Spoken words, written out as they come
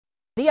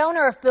The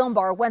owner of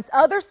FilmBar wants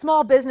other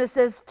small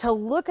businesses to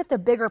look at the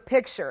bigger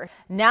picture.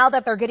 Now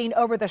that they're getting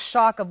over the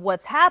shock of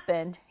what's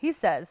happened, he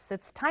says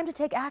it's time to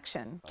take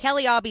action.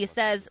 Kelly Obby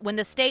says when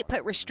the state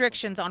put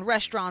restrictions on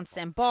restaurants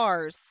and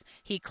bars,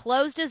 he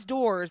closed his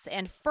doors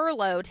and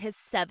furloughed his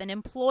 7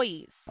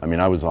 employees. I mean,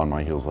 I was on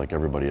my heels like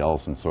everybody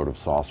else and sort of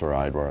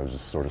saucer-eyed, where I was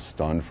just sort of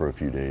stunned for a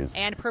few days.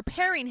 And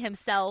preparing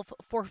himself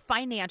for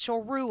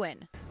financial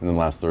ruin. And then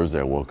last Thursday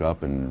I woke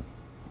up and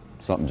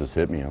something just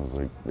hit me. I was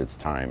like, it's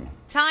time.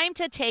 Time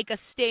to take a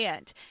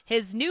stand.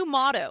 His new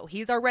motto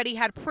he's already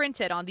had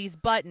printed on these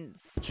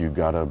buttons. You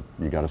gotta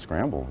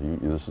scramble.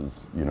 This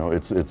is, you know,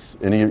 it's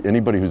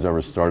anybody who's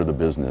ever started a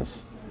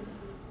business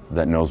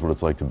that knows what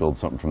it's like to build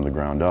something from the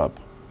ground up.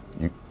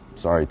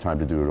 Time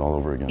to do it all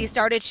over again. He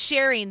started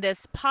sharing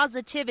this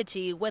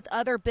positivity with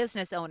other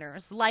business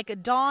owners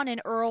like Dawn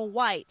and Earl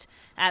White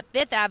at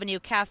Fifth Avenue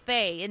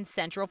Cafe in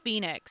Central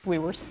Phoenix. We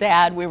were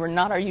sad. We were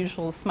not our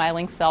usual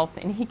smiling self,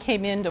 and he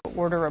came in to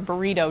order a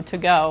burrito to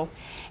go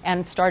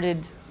and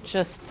started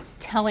just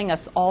telling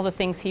us all the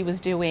things he was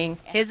doing.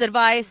 His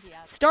advice,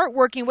 start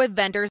working with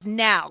vendors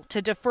now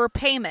to defer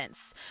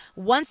payments.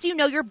 Once you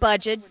know your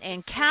budget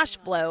and cash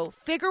flow,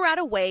 figure out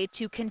a way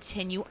to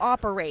continue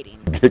operating.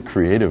 Get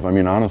creative. I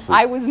mean, honestly.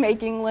 I was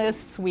making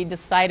lists. We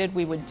decided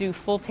we would do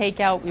full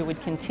takeout. We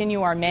would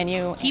continue our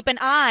menu. Keep an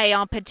eye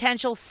on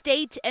potential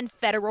state and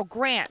federal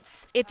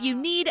grants. If you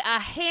need a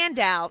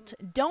handout,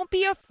 don't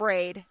be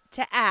afraid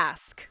to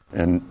ask.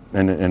 And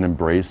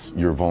embrace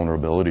your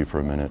vulnerability for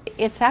a minute.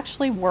 It's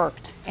actually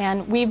worked,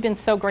 and we've been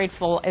so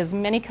grateful. As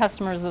many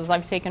customers as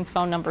I've taken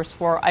phone numbers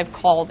for, I've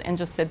called and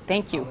just said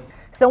thank you.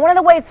 So one of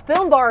the ways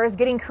FilmBar is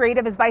getting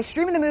creative is by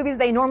streaming the movies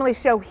they normally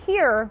show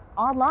here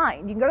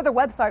online. You can go to their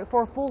website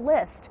for a full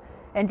list.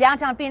 In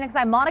downtown Phoenix,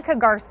 I'm Monica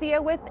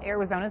Garcia with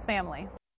Arizona's Family.